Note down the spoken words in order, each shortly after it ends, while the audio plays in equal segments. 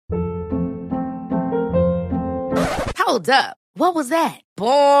Hold up. What was that?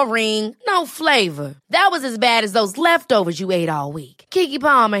 Boring. No flavor. That was as bad as those leftovers you ate all week. Keke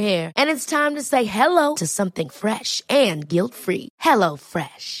Palmer here. And it's time to say hello to something fresh and guilt-free. Hello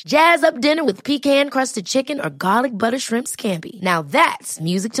Fresh. Jazz up dinner with pecan-crusted chicken or garlic butter shrimp scampi. Now that's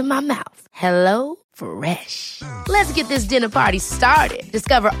music to my mouth. Hello Fresh. Let's get this dinner party started.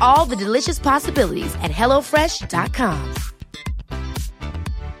 Discover all the delicious possibilities at hellofresh.com.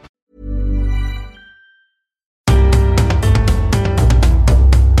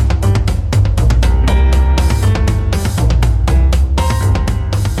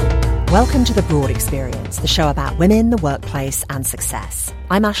 Welcome to The Broad Experience, the show about women, the workplace and success.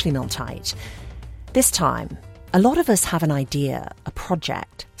 I'm Ashley Milne-Tyte. This time, a lot of us have an idea, a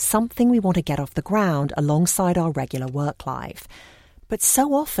project, something we want to get off the ground alongside our regular work life. But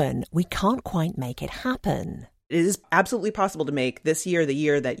so often, we can't quite make it happen. It is absolutely possible to make this year the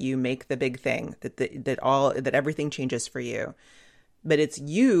year that you make the big thing, that everything changes for you. But it's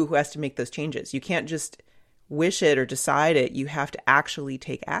you who has to make those changes. You can't just wish it or decide it. You have to actually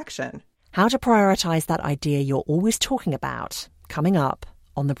take action. How to prioritize that idea you're always talking about, coming up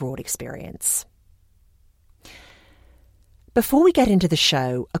on The Broad Experience. Before we get into the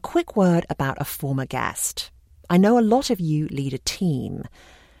show, a quick word about a former guest. I know a lot of you lead a team.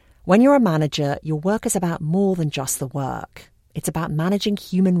 When you're a manager, your work is about more than just the work. It's about managing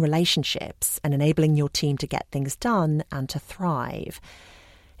human relationships and enabling your team to get things done and to thrive.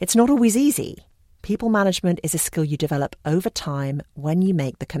 It's not always easy. People management is a skill you develop over time when you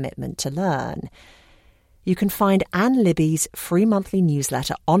make the commitment to learn. You can find Anne Libby's free monthly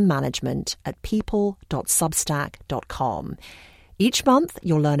newsletter on management at people.substack.com. Each month,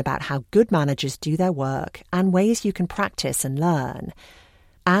 you'll learn about how good managers do their work and ways you can practice and learn.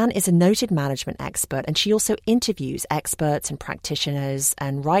 Anne is a noted management expert, and she also interviews experts and practitioners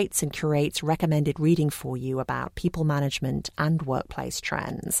and writes and curates recommended reading for you about people management and workplace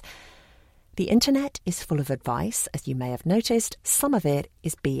trends. The internet is full of advice, as you may have noticed. Some of it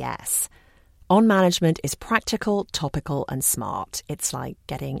is BS. On Management is practical, topical and smart. It's like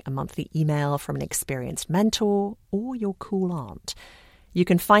getting a monthly email from an experienced mentor or your cool aunt. You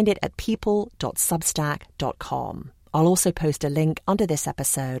can find it at people.substack.com. I'll also post a link under this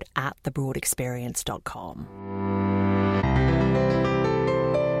episode at thebroadexperience.com.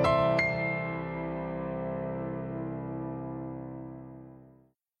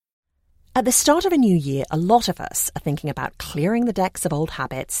 At the start of a new year, a lot of us are thinking about clearing the decks of old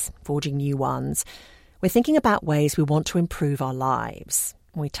habits, forging new ones. We're thinking about ways we want to improve our lives.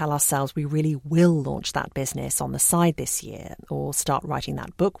 We tell ourselves we really will launch that business on the side this year, or start writing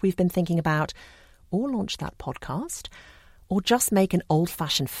that book we've been thinking about, or launch that podcast, or just make an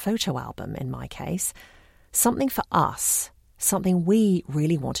old-fashioned photo album, in my case. Something for us, something we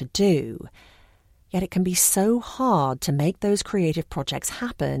really want to do. Yet it can be so hard to make those creative projects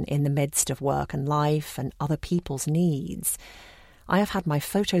happen in the midst of work and life and other people's needs. I have had my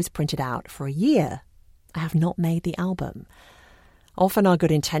photos printed out for a year. I have not made the album. Often our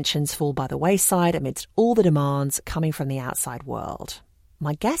good intentions fall by the wayside amidst all the demands coming from the outside world.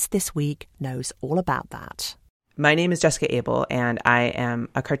 My guest this week knows all about that. My name is Jessica Abel, and I am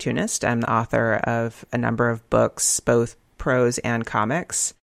a cartoonist. I'm the author of a number of books, both prose and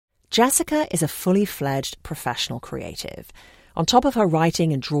comics. Jessica is a fully fledged professional creative. On top of her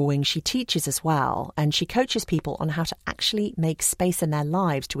writing and drawing, she teaches as well, and she coaches people on how to actually make space in their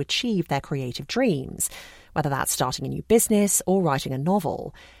lives to achieve their creative dreams, whether that's starting a new business or writing a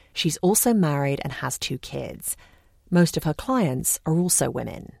novel. She's also married and has 2 kids. Most of her clients are also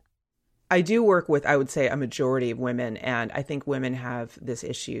women. I do work with, I would say, a majority of women, and I think women have this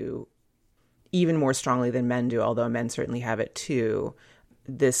issue even more strongly than men do, although men certainly have it too.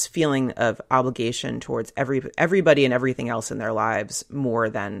 This feeling of obligation towards everybody and everything else in their lives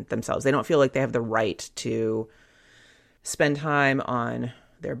more than themselves. They don't feel like they have the right to spend time on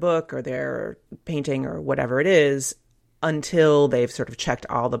their book or their painting or whatever it is until they've sort of checked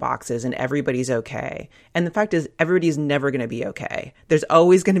all the boxes and everybody's okay. And the fact is, everybody's never going to be okay. There's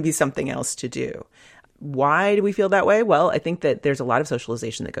always going to be something else to do. Why do we feel that way? Well, I think that there's a lot of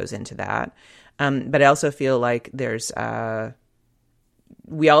socialization that goes into that. But I also feel like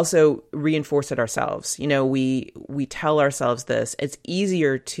we also reinforce it ourselves. You know, we tell ourselves this. It's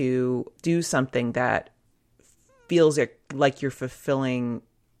easier to do something that feels like you're fulfilling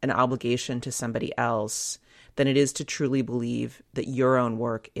an obligation to somebody else than it is to truly believe that your own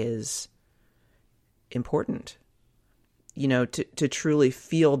work is important. You know, to truly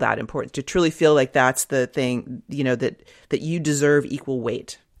feel that important, to truly feel like that's the thing, you know, that you deserve equal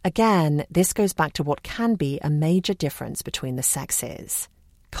weight. Again, this goes back to what can be a major difference between the sexes: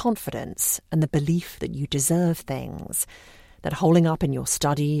 confidence and the belief that you deserve things, that holding up in your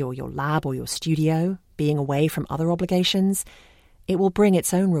study or your lab or your studio, being away from other obligations, it will bring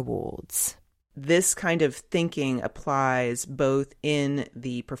its own rewards. This kind of thinking applies both in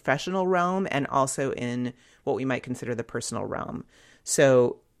the professional realm and also in what we might consider the personal realm.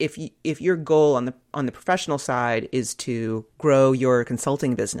 So if your goal on the professional side is to grow your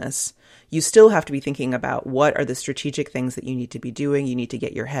consulting business, you still have to be thinking about what are the strategic things that you need to be doing. You need to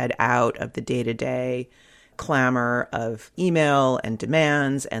get your head out of the day-to-day clamor of email and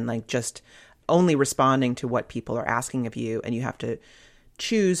demands and like just only responding to what people are asking of you. And you have to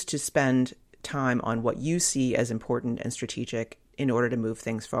choose to spend time on what you see as important and strategic in order to move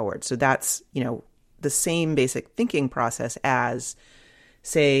things forward. So that's, the same basic thinking process as,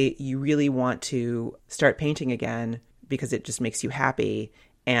 say, you really want to start painting again because it just makes you happy,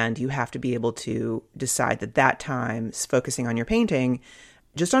 and you have to be able to decide that time focusing on your painting,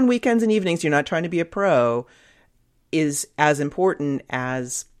 just on weekends and evenings, you're not trying to be a pro, is as important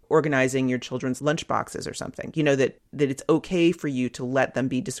as organizing your children's lunch boxes or something. That it's okay for you to let them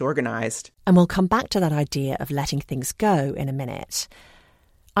be disorganized. And we'll come back to that idea of letting things go in a minute.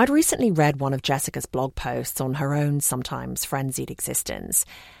 I'd recently read one of Jessica's blog posts on her own sometimes frenzied existence,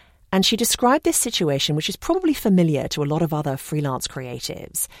 and she described this situation, which is probably familiar to a lot of other freelance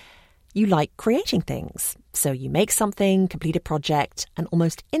creatives. You like creating things, so you make something, complete a project, and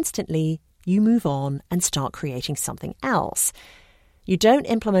almost instantly you move on and start creating something else. You don't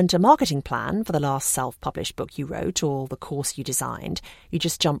implement a marketing plan for the last self-published book you wrote or the course you designed. You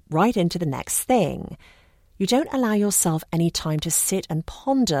just jump right into the next thing. You don't allow yourself any time to sit and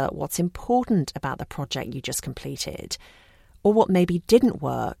ponder what's important about the project you just completed, or what maybe didn't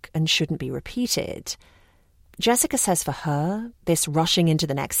work and shouldn't be repeated. Jessica says for her, this rushing into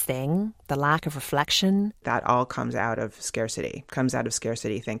the next thing, the lack of reflection, that all comes out of scarcity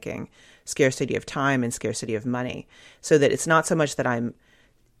thinking, scarcity of time and scarcity of money. So that it's not so much that I'm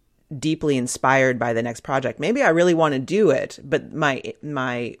deeply inspired by the next project. Maybe I really want to do it, but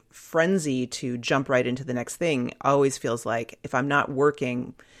my frenzy to jump right into the next thing always feels like if I'm not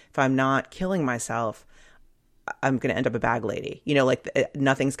working, if I'm not killing myself, I'm going to end up a bag lady.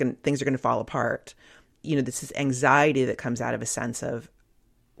 Things are going to fall apart. This is anxiety that comes out of a sense of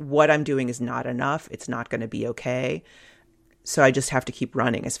what I'm doing is not enough. It's not going to be okay. So I just have to keep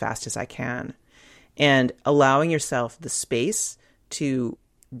running as fast as I can. And allowing yourself the space to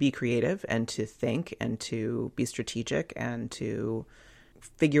be creative and to think and to be strategic and to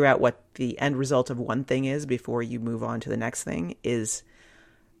figure out what the end result of one thing is before you move on to the next thing is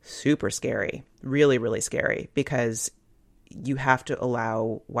super scary, really, really scary, because you have to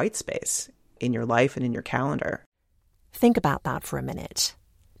allow white space in your life and in your calendar. Think about that for a minute.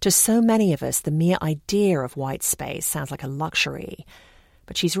 To so many of us, the mere idea of white space sounds like a luxury.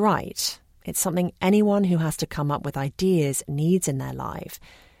 But she's right. It's something anyone who has to come up with ideas needs in their life.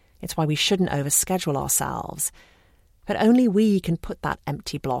 It's why we shouldn't overschedule ourselves. But only we can put that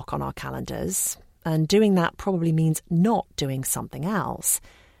empty block on our calendars. And doing that probably means not doing something else.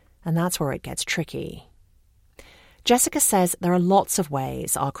 And that's where it gets tricky. Jessica says there are lots of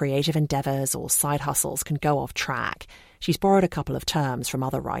ways our creative endeavours or side hustles can go off track. She's borrowed a couple of terms from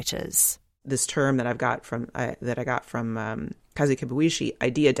other writers. This term that I got from Kazu Kibuishi,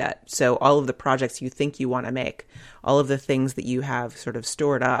 idea debt. So all of the projects you think you want to make, all of the things that you have sort of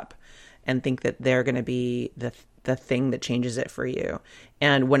stored up and think that they're going to be the thing that changes it for you.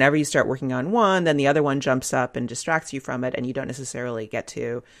 And whenever you start working on one, then the other one jumps up and distracts you from it, and you don't necessarily get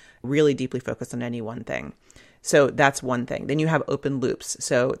to really deeply focus on any one thing. So that's one thing. Then you have open loops.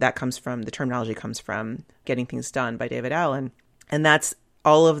 So the terminology comes from Getting Things Done by David Allen. And that's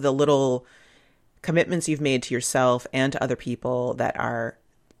all of the little commitments you've made to yourself and to other people they're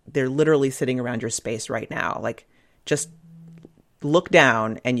literally sitting around your space right now. Like, just look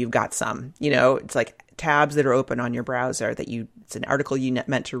down and you've got some, it's like tabs that are open on your browser it's an article you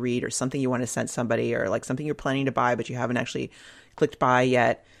meant to read or something you want to send somebody or like something you're planning to buy, but you haven't actually clicked buy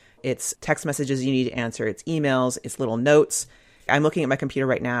yet. It's text messages you need to answer. It's emails. It's little notes. I'm looking at my computer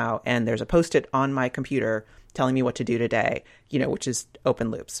right now, and there's a Post-it on my computer telling me what to do today, which is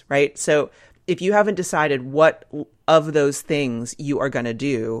open loops, right? So if you haven't decided what of those things you are going to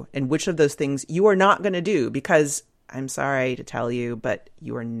do and which of those things you are not going to do, because I'm sorry to tell you, but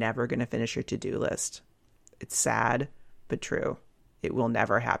you are never going to finish your to-do list. It's sad, but true. It will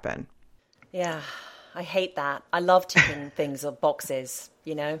never happen. Yeah. I hate that. I love ticking things or boxes,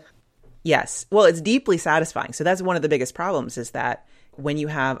 Yes. Well, it's deeply satisfying. So that's one of the biggest problems is that when you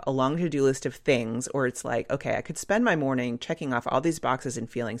have a long to-do list of things, or it's like, okay, I could spend my morning checking off all these boxes and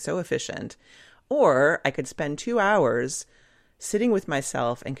feeling so efficient, or I could spend 2 hours sitting with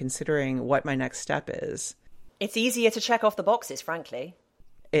myself and considering what my next step is. It's easier to check off the boxes, frankly.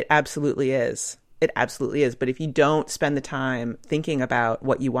 It absolutely is. It absolutely is. But if you don't spend the time thinking about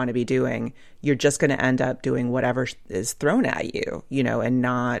what you want to be doing, you're just going to end up doing whatever is thrown at you,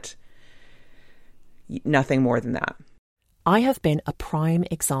 and nothing more than that. I have been a prime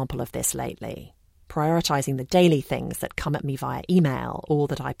example of this lately, prioritizing the daily things that come at me via email or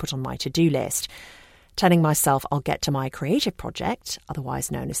that I put on my to-do list, telling myself I'll get to my creative project, otherwise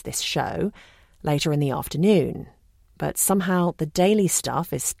known as this show, later in the afternoon. But somehow the daily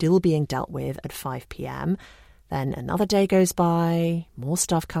stuff is still being dealt with at 5 p.m. Then another day goes by, more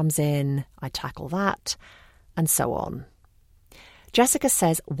stuff comes in, I tackle that, and so on. Jessica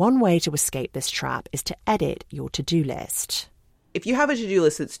says one way to escape this trap is to edit your to-do list. If you have a to-do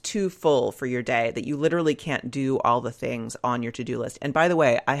list that's too full for your day, that you literally can't do all the things on your to-do list. And by the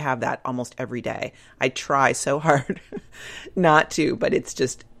way, I have that almost every day. I try so hard not to, but it's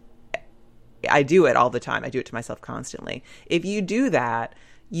just, I do it all the time. I do it to myself constantly. If you do that,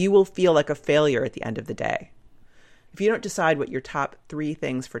 you will feel like a failure at the end of the day. If you don't decide what your top 3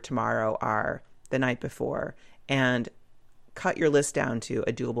 things for tomorrow are the night before and cut your list down to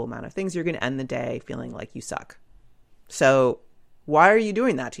a doable amount of things, you're going to end the day feeling like you suck. So why are you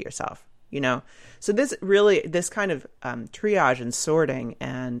doing that to yourself? So this kind of triage and sorting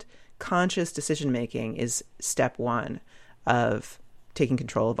and conscious decision making is step 1 of taking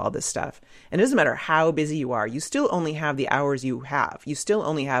control of all this stuff. And it doesn't matter how busy you are, you still only have the hours you have. You still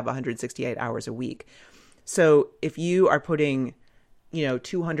only have 168 hours a week. So if you are putting,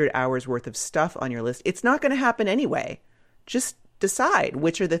 200 hours worth of stuff on your list, it's not going to happen anyway. Just decide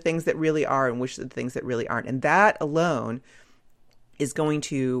which are the things that really are and which are the things that really aren't. And that alone is going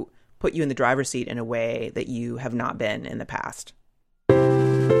to put you in the driver's seat in a way that you have not been in the past.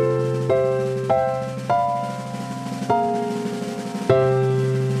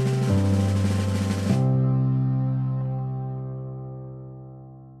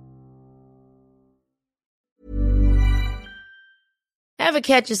 Ever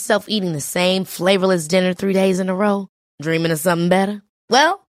catch yourself eating the same flavorless dinner 3 days in a row? Dreaming of something better?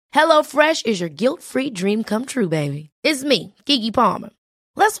 Well, HelloFresh is your guilt-free dream come true, baby. It's me, Keke Palmer.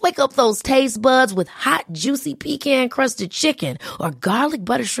 Let's wake up those taste buds with hot, juicy pecan-crusted chicken or garlic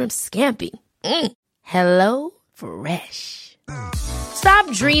butter shrimp scampi. Hello Fresh. Stop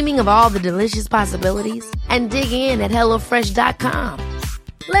dreaming of all the delicious possibilities and dig in at HelloFresh.com.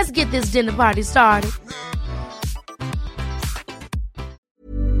 Let's get this dinner party started.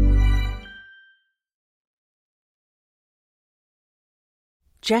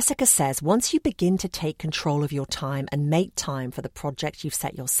 Jessica says once you begin to take control of your time and make time for the project you've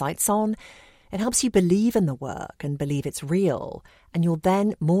set your sights on, it helps you believe in the work and believe it's real, and you're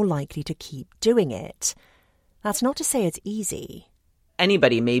then more likely to keep doing it. That's not to say it's easy.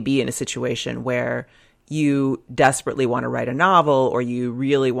 Anybody may be in a situation where you desperately want to write a novel or you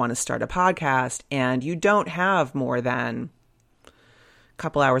really want to start a podcast and you don't have more than a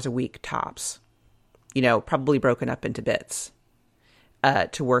couple hours a week tops, probably broken up into bits.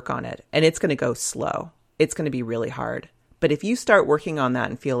 To work on it. And it's going to go slow. It's going to be really hard. But if you start working on that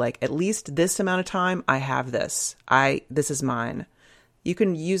and feel like at least this amount of time, I have this. This is mine. You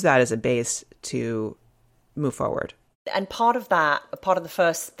can use that as a base to move forward. And part of the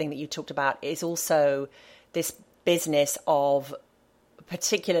first thing that you talked about is also this business of,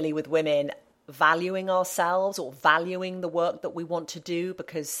 particularly with women, valuing ourselves or valuing the work that we want to do,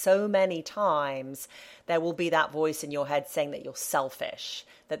 because so many times there will be that voice in your head saying that you're selfish,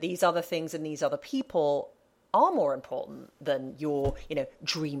 that these other things and these other people are more important than your,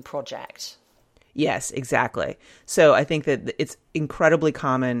 dream project. Yes, exactly. So I think that it's incredibly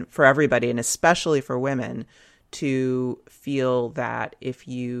common for everybody, and especially for women, to feel that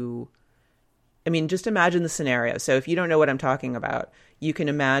just imagine the scenario. So if you don't know what I'm talking about, you can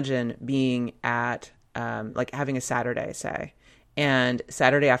imagine being at, having a Saturday, say, and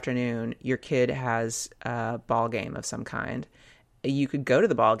Saturday afternoon, your kid has a ball game of some kind. You could go to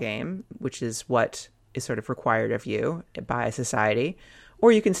the ball game, which is what is sort of required of you by society,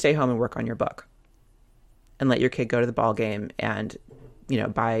 or you can stay home and work on your book and let your kid go to the ball game and,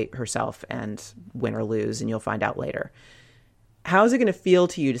 by herself and win or lose, and you'll find out later. How is it going to feel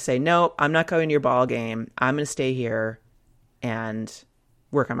to you to say, no, I'm not going to your ball game. I'm going to stay here and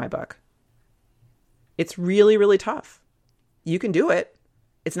work on my book? It's really, really tough. You can do it.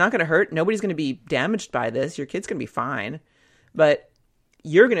 It's not going to hurt. Nobody's going to be damaged by this. Your kid's going to be fine. But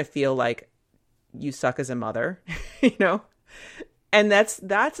you're going to feel like you suck as a mother, And that's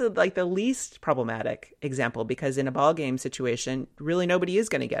the least problematic example, because in a ball game situation, really nobody is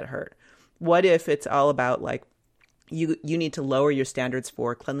going to get hurt. What if it's all about You need to lower your standards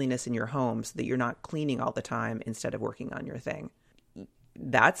for cleanliness in your home so that you're not cleaning all the time instead of working on your thing.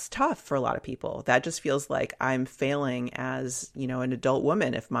 That's tough for a lot of people. That just feels like I'm failing as, an adult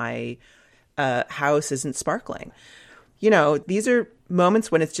woman if my house isn't sparkling. These are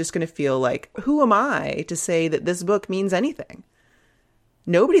moments when it's just going to feel like, who am I to say that this book means anything?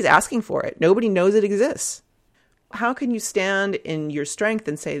 Nobody's asking for it. Nobody knows it exists. How can you stand in your strength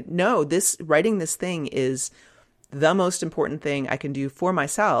and say, no, writing this thing is the most important thing I can do for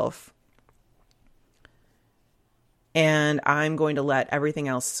myself, and I'm going to let everything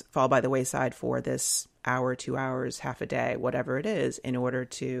else fall by the wayside for this hour, 2 hours, half a day, whatever it is, in order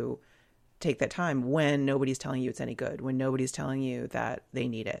to take that time when nobody's telling you it's any good, when nobody's telling you that they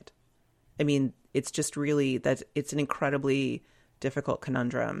need it. I mean, it's just really that it's an incredibly difficult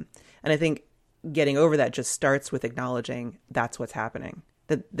conundrum. And I think getting over that just starts with acknowledging that's what's happening,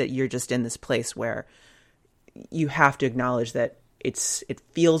 that you're just in this place where you have to acknowledge that it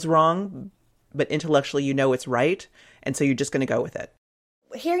feels wrong, but intellectually it's right. And so you're just going to go with it.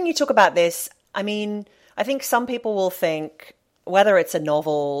 Hearing you talk about this, I mean, I think some people will think, whether it's a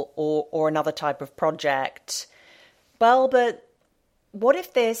novel or another type of project, well, but what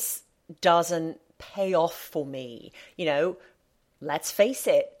if this doesn't pay off for me? Let's face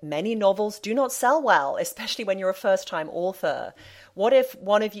it, many novels do not sell well, especially when you're a first-time author. What if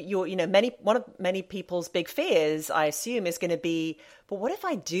one of many people's big fears, I assume, is going to be, but what if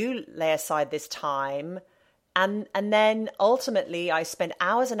I do lay aside this time and then ultimately I spend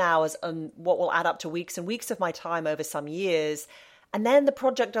hours and hours on what will add up to weeks and weeks of my time over some years, and then the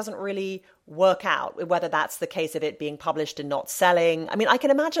project doesn't really work out, whether that's the case of it being published and not selling. I mean, I can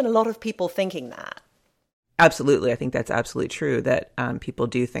imagine a lot of people thinking that. Absolutely. I think that's absolutely true that people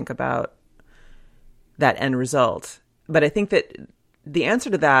do think about that end result. But I think that the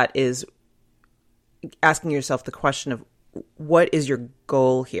answer to that is asking yourself the question of, what is your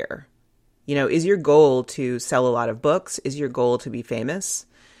goal here? Is your goal to sell a lot of books? Is your goal to be famous?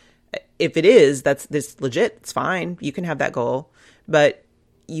 If it is, that's legit. It's fine. You can have that goal. But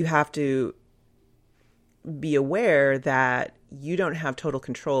you have to be aware that you don't have total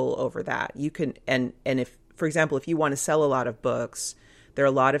control over that. You can, and if, for example, if you want to sell a lot of books, there are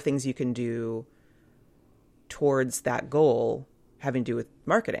a lot of things you can do towards that goal having to do with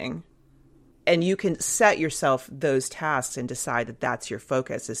marketing. And you can set yourself those tasks and decide that that's your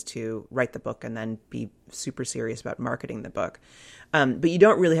focus, is to write the book and then be super serious about marketing the book. But you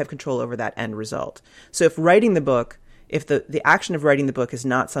don't really have control over that end result. So if writing the book, if the action of writing the book is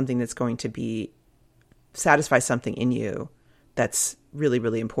not something that's going to satisfy something in you that's really,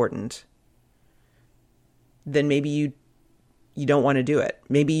 really important, then maybe you don't want to do it.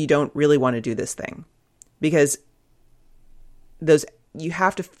 Maybe you don't really want to do this thing, because you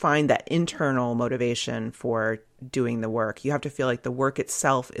have to find that internal motivation for doing the work. You have to feel like the work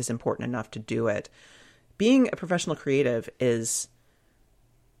itself is important enough to do it. Being a professional creative is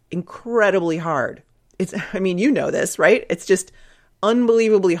incredibly hard. You know this, right? It's just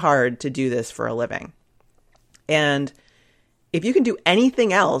unbelievably hard to do this for a living. And if you can do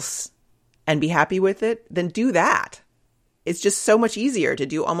anything else and be happy with it, then do that. It's just so much easier to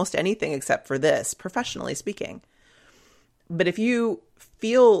do almost anything except for this, professionally speaking. But if you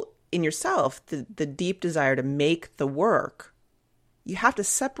feel in yourself the deep desire to make the work, you have to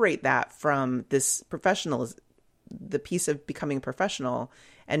separate that from this the piece of becoming a professional,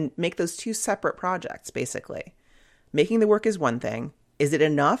 and make those two separate projects, basically. Making the work is one thing. Is it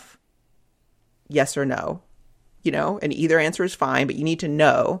enough? Yes or no? And either answer is fine, but you need to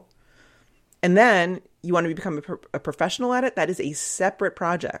know. And then you want to become a professional at it. That is a separate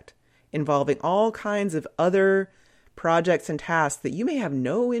project involving all kinds of other projects and tasks that you may have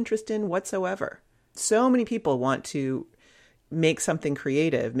no interest in whatsoever. So many people want to make something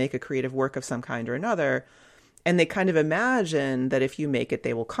creative, make a creative work of some kind or another, and they kind of imagine that if you make it,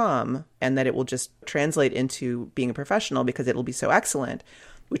 they will come, and that it will just translate into being a professional because it'll be so excellent,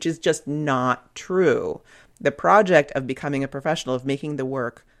 which is just not true. The project of becoming a professional, of making the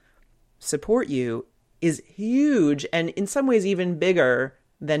work support you, is huge, and in some ways even bigger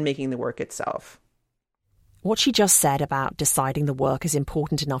than making the work itself. What she just said about deciding the work is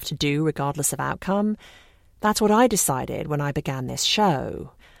important enough to do regardless of outcome, that's what I decided when I began this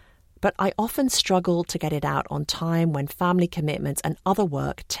show. But I often struggle to get it out on time when family commitments and other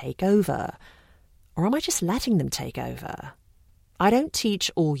work take over. Or am I just letting them take over? I don't teach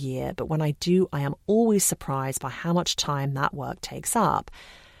all year, but when I do, I am always surprised by how much time that work takes up.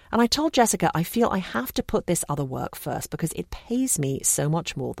 And I told Jessica I feel I have to put this other work first because it pays me so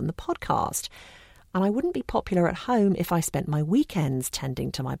much more than the podcast. And I wouldn't be popular at home if I spent my weekends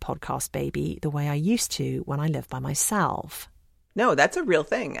tending to my podcast baby the way I used to when I lived by myself. No, that's a real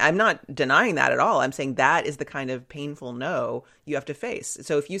thing. I'm not denying that at all. I'm saying that is the kind of painful no you have to face.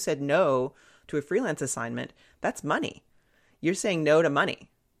 So if you said no to a freelance assignment, that's money. You're saying no to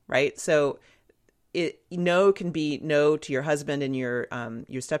money, right? So no can be no to your husband and your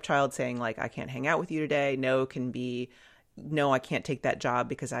stepchild saying like, I can't hang out with you today. No can be, no, I can't take that job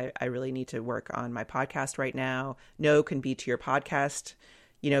because I really need to work on my podcast right now. No can be to your podcast,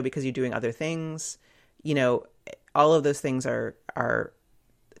 because you're doing other things. All of those things are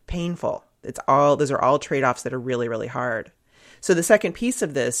painful. Those are all trade-offs that are really, really hard. So the second piece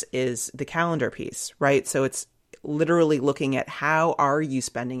of this is the calendar piece, right? So it's literally looking at how are you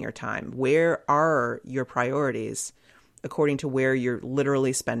spending your time? Where are your priorities according to where you're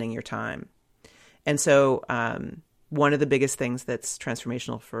literally spending your time? And so one of the biggest things that's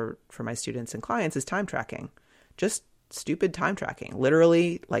transformational for my students and clients is time tracking. Just stupid time tracking,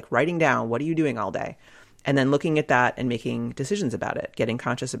 literally like writing down, what are you doing all day? And then looking at that and making decisions about it, getting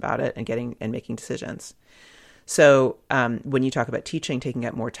conscious about it and making decisions. So when you talk about teaching taking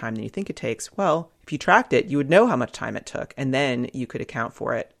up more time than you think it takes, well, if you tracked it, you would know how much time it took, and then you could account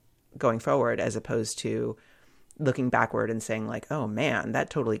for it going forward, as opposed to looking backward and saying like, oh man, that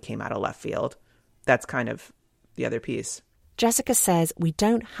totally came out of left field. That's kind of the other piece. Jessica says we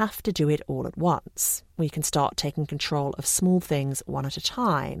don't have to do it all at once. We can start taking control of small things one at a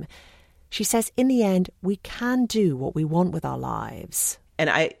time. She says in the end, we can do what we want with our lives. And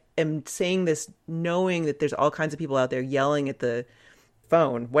I am saying this knowing that there's all kinds of people out there yelling at the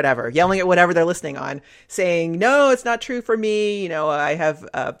phone, yelling at whatever they're listening on, saying, no, it's not true for me. I have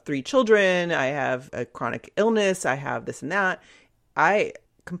 3 children. I have a chronic illness. I have this and that. I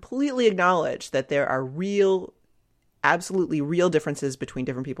completely acknowledge that there are absolutely real differences between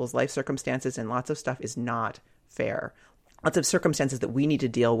different people's life circumstances, and lots of stuff is not fair. Lots of circumstances that we need to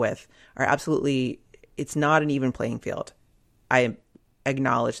deal with are it's not an even playing field. I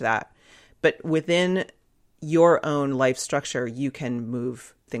acknowledge that. But within your own life structure, you can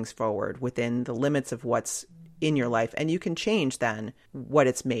move things forward within the limits of what's in your life, and you can change then what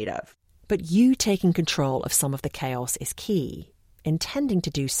it's made of. But you taking control of some of the chaos is key. Intending to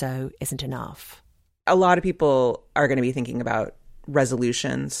do so isn't enough. A lot of people are going to be thinking about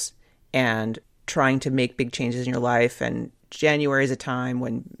resolutions and trying to make big changes in your life. And January is a time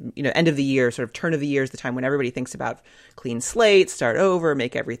when, end of the year, sort of turn of the year is the time when everybody thinks about clean slate, start over,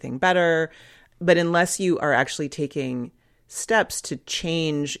 make everything better. But unless you are actually taking steps to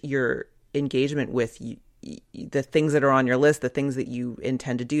change your engagement with the things that are on your list, the things that you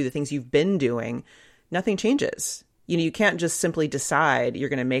intend to do, the things you've been doing, nothing changes. You can't just simply decide you're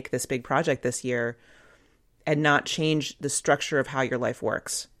going to make this big project this year and not change the structure of how your life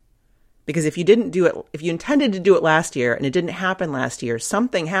works. Because if you didn't do it, if you intended to do it last year and it didn't happen last year,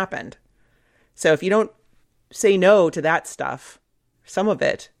 something happened. So if you don't say no to that stuff, some of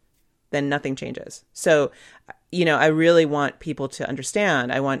it, then nothing changes. So, I really want people to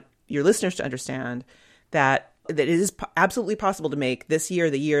understand, I want your listeners to understand that it is absolutely possible to make this year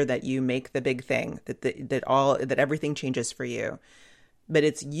the year that you make the big thing, that everything changes for you. But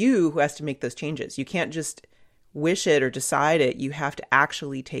it's you who has to make those changes. You can't just wish it or decide it. You have to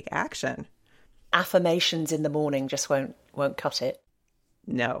actually take action. Affirmations in the morning just won't cut it.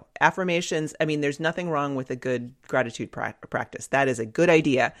 No. Affirmations, there's nothing wrong with a good gratitude practice. That is a good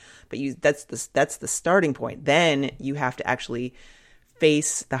idea, but that's the starting point. Then you have to actually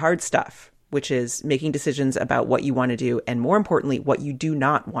face the hard stuff, which is making decisions about what you want to do, and more importantly, what you do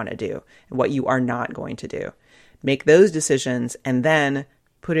not want to do and what you are not going to do. Make those decisions and then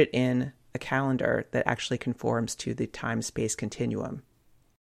put it in a calendar that actually conforms to the time-space continuum.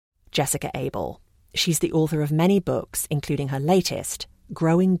 Jessica Abel. She's the author of many books, including her latest,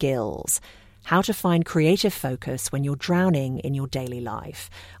 Growing Gills, How to Find Creative Focus When You're Drowning in Your Daily Life.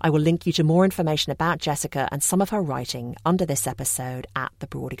 I will link you to more information about Jessica and some of her writing under this episode at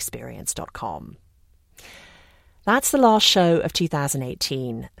thebroadexperience.com. That's the last show of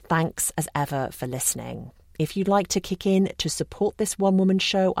 2018. Thanks as ever for listening. If you'd like to kick in to support this one-woman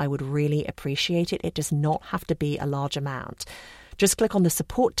show, I would really appreciate it. It does not have to be a large amount. Just click on the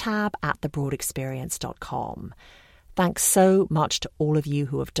support tab at thebroadexperience.com. Thanks so much to all of you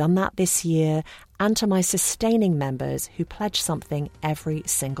who have done that this year, and to my sustaining members who pledge something every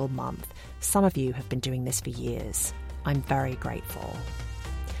single month. Some of you have been doing this for years. I'm very grateful.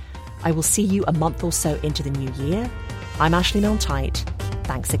 I will see you a month or so into the new year. I'm Ashley Milne-Tyte.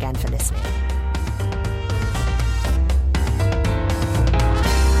 Thanks again for listening.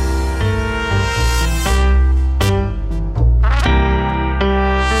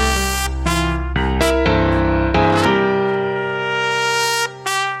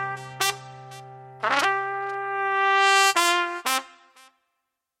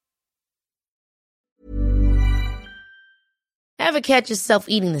 Ever catch yourself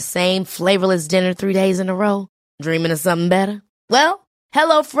eating the same flavorless dinner 3 days in a row? Dreaming of something better? Well,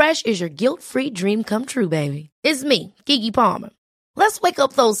 HelloFresh is your guilt-free dream come true, baby. It's me, Keke Palmer. Let's wake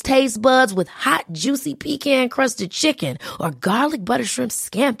up those taste buds with hot, juicy pecan-crusted chicken or garlic butter shrimp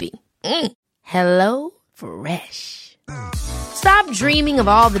scampi. Hello Fresh. Stop dreaming of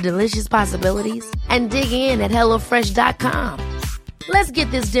all the delicious possibilities and dig in at HelloFresh.com. Let's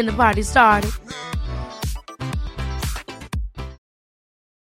get this dinner party started.